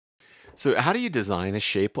So how do you design a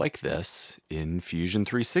shape like this in Fusion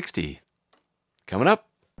 360? Coming up.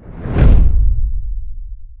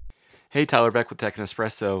 Hey, Tyler Beck with Tech and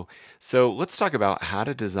Espresso. So let's talk about how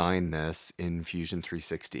to design this in Fusion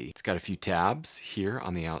 360. It's got a few tabs here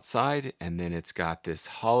on the outside, and then it's got this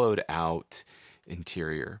hollowed out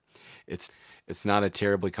interior. It's not a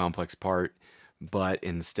terribly complex part, but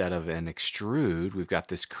instead of an extrude, we've got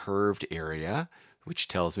this curved area, which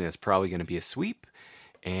tells me it's probably going to be a sweep.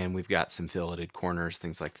 And we've got some filleted corners,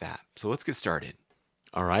 things like that. So let's get started.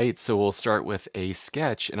 All right, so we'll start with a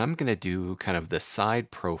sketch, and I'm going to do kind of the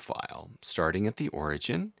side profile, starting at the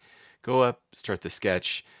origin. Go up, start the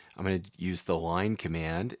sketch. I'm going to use the line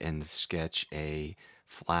command and sketch a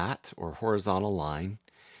flat or horizontal line,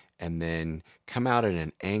 and then come out at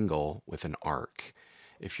an angle with an arc.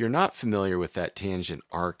 If you're not familiar with that tangent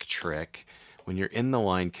arc trick, when you're in the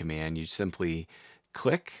line command, you simply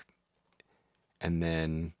click and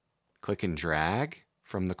then click and drag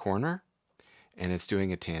from the corner, and it's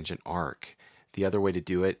doing a tangent arc. The other way to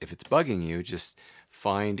do it, if it's bugging you, just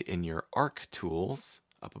find in your arc tools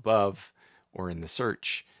up above or in the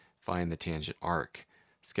search, find the tangent arc.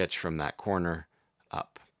 Sketch from that corner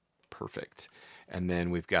up. Perfect. And then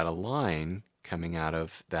we've got a line coming out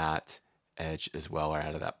of that edge as well, or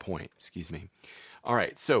out of that point, excuse me. All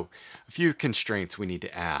right, so a few constraints we need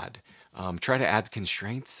to add. Try to add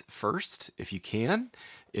constraints first if you can,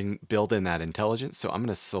 and build in that intelligence. So I'm going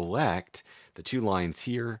to select the two lines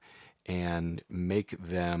here and make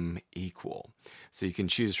them equal. So you can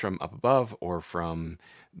choose from up above or from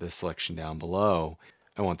the selection down below.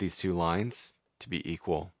 I want these two lines to be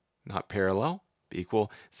equal, not parallel, be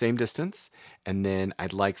equal, same distance. And then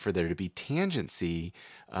I'd like for there to be tangency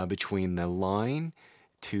between the line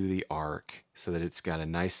to the arc so that it's got a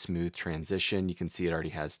nice smooth transition. You can see it already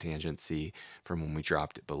has tangency from when we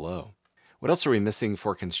dropped it below. What else are we missing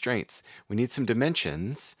for constraints? We need some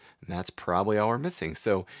dimensions, and that's probably all we're missing.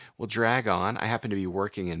 So we'll drag on. I happen to be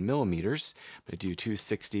working in millimeters. I'm going to do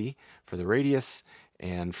 260 for the radius,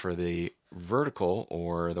 and for the vertical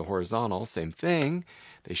or the horizontal, same thing.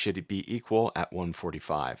 They should be equal at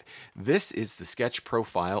 145. This is the sketch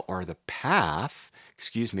profile, or the path,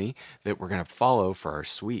 that we're going to follow for our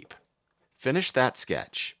sweep. Finish that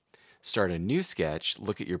sketch. Start a new sketch,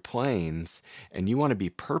 look at your planes, and you want to be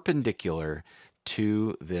perpendicular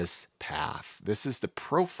to this path. This is the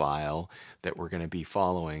profile that we're going to be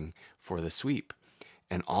following for the sweep.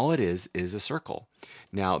 And all it is a circle.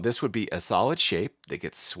 Now, this would be a solid shape that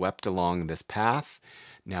gets swept along this path.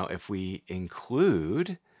 Now, if we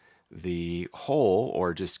include the hole,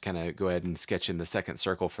 or just kind of go ahead and sketch in the second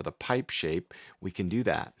circle for the pipe shape, we can do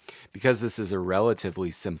that. Because this is a relatively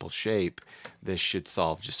simple shape, this should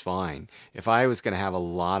solve just fine. If I was going to have a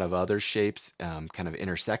lot of other shapes kind of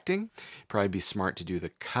intersecting, it'd probably be smart to do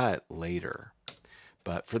the cut later.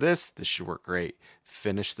 But for this should work great.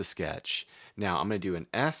 Finish the sketch. Now I'm going to do an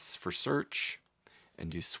S for search and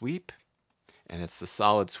do sweep. And it's the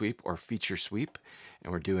solid sweep or feature sweep.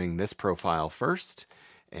 And we're doing this profile first.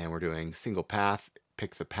 And we're doing single path,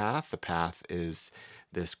 pick the path. The path is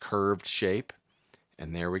this curved shape.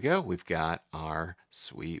 And there we go. We've got our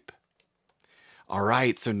sweep. All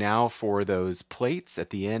right, so now for those plates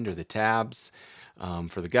at the end, or the tabs,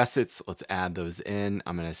 for the gussets, let's add those in.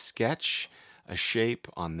 I'm going to sketch a shape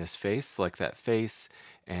on this face, select that face,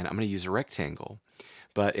 and I'm going to use a rectangle.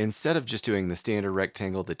 But instead of just doing the standard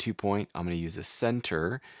rectangle, the 2-point, I'm going to use a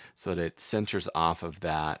center so that it centers off of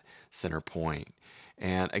that center point.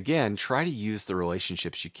 And again, try to use the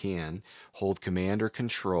relationships you can. Hold Command or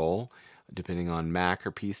Control, depending on Mac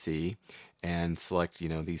or PC, and select,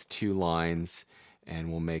 these two lines, and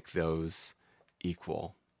we'll make those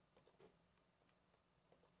equal.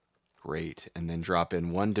 Great. And then drop in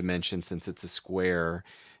one dimension since it's a square,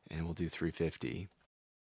 and we'll do 350.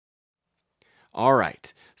 All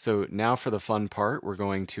right, so now for the fun part, we're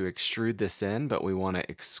going to extrude this in, but we want to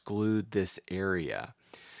exclude this area.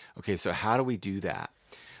 Okay, so how do we do that?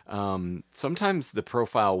 Sometimes the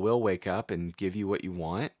profile will wake up and give you what you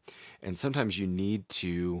want, and sometimes you need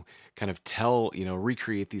to kind of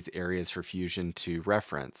recreate these areas for Fusion to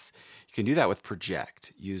reference. You can do that with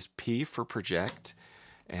Project. Use P for Project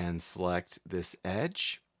and select this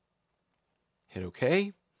edge. Hit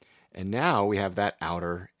OK. And now we have that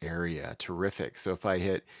outer area. Terrific. So if I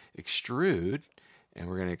hit extrude, and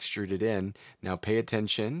we're going to extrude it in, now pay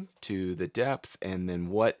attention to the depth, and then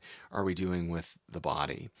what are we doing with the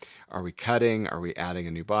body? Are we cutting? Are we adding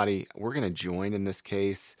a new body? We're going to join in this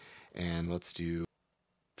case, and let's do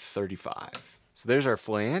 35. So there's our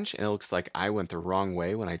flange, and it looks like I went the wrong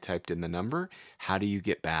way when I typed in the number. How do you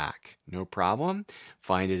get back? No problem.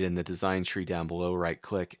 Find it in the design tree down below, right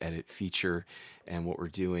click, edit feature, and what we're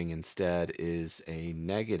doing instead is a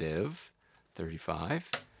negative 35.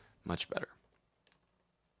 Much better.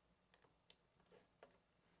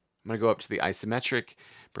 I'm going to go up to the isometric,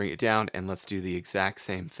 bring it down, and let's do the exact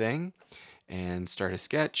same thing and start a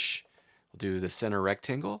sketch. We'll do the center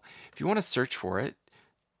rectangle. If you want to search for it,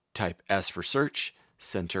 type S for search,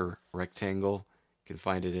 center rectangle. You can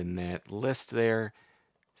find it in that list there.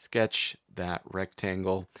 Sketch that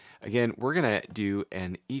rectangle. Again, we're going to do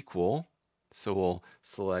an equal. So we'll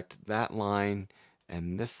select that line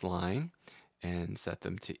and this line and set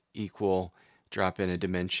them to equal. Drop in a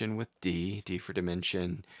dimension with D for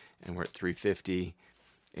dimension, and we're at 350.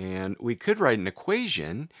 And we could write an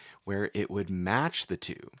equation where it would match the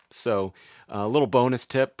two. So a little bonus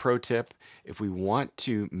tip, pro tip, if we want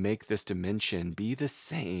to make this dimension be the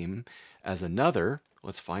same as another,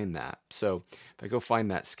 let's find that. So if I go find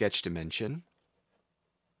that sketch dimension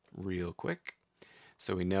real quick,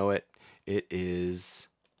 so we know it, it's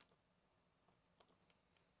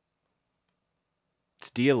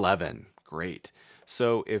D11. Great.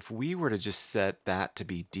 So if we were to just set that to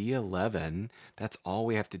be D11, that's all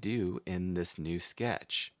we have to do in this new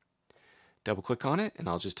sketch. Double click on it and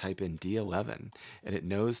I'll just type in D11 and it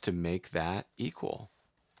knows to make that equal.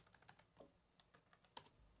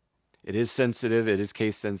 It is sensitive, it is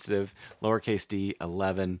case sensitive, lowercase d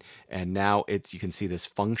 11, and now you can see this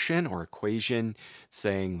function or equation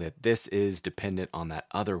saying that this is dependent on that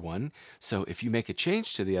other one. So if you make a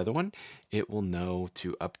change to the other one, it will know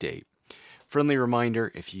to update. Friendly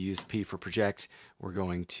reminder, if you use P for project, we're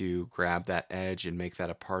going to grab that edge and make that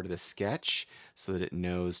a part of the sketch so that it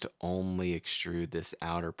knows to only extrude this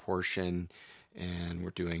outer portion. And we're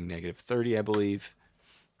doing -30, I believe.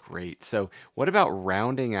 Great. So what about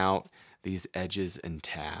rounding out these edges and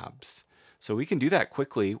tabs? So we can do that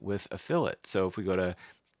quickly with a fillet. So if we go to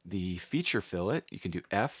the feature fillet, you can do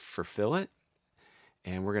F for fillet,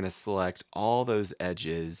 and we're going to select all those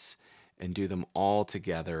edges and do them all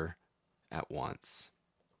together at once.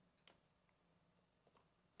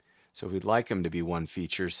 So we'd like them to be one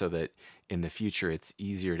feature so that in the future it's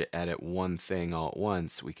easier to edit one thing all at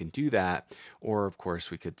once. We can do that, or of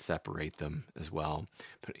course we could separate them as well.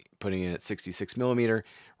 Putting it at 66 millimeter,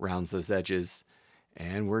 rounds those edges,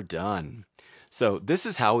 and we're done. So this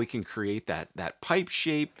is how we can create that pipe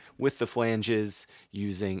shape with the flanges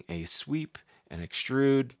using a sweep and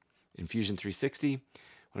extrude in Fusion 360. I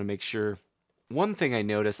want to make sure. One thing I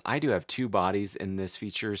noticed, I do have two bodies in this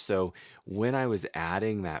feature, so when I was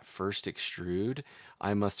adding that first extrude,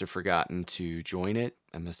 I must have forgotten to join it.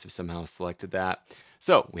 I must have somehow selected that.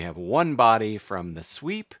 So we have one body from the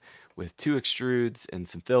sweep with two extrudes and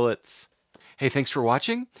some fillets. Hey, thanks for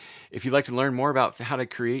watching. If you'd like to learn more about how to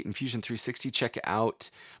create in Fusion 360, check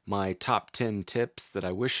out my top 10 tips that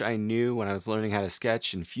I wish I knew when I was learning how to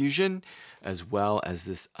sketch in Fusion, as well as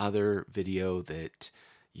this other video that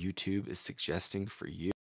YouTube is suggesting for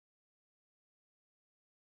you.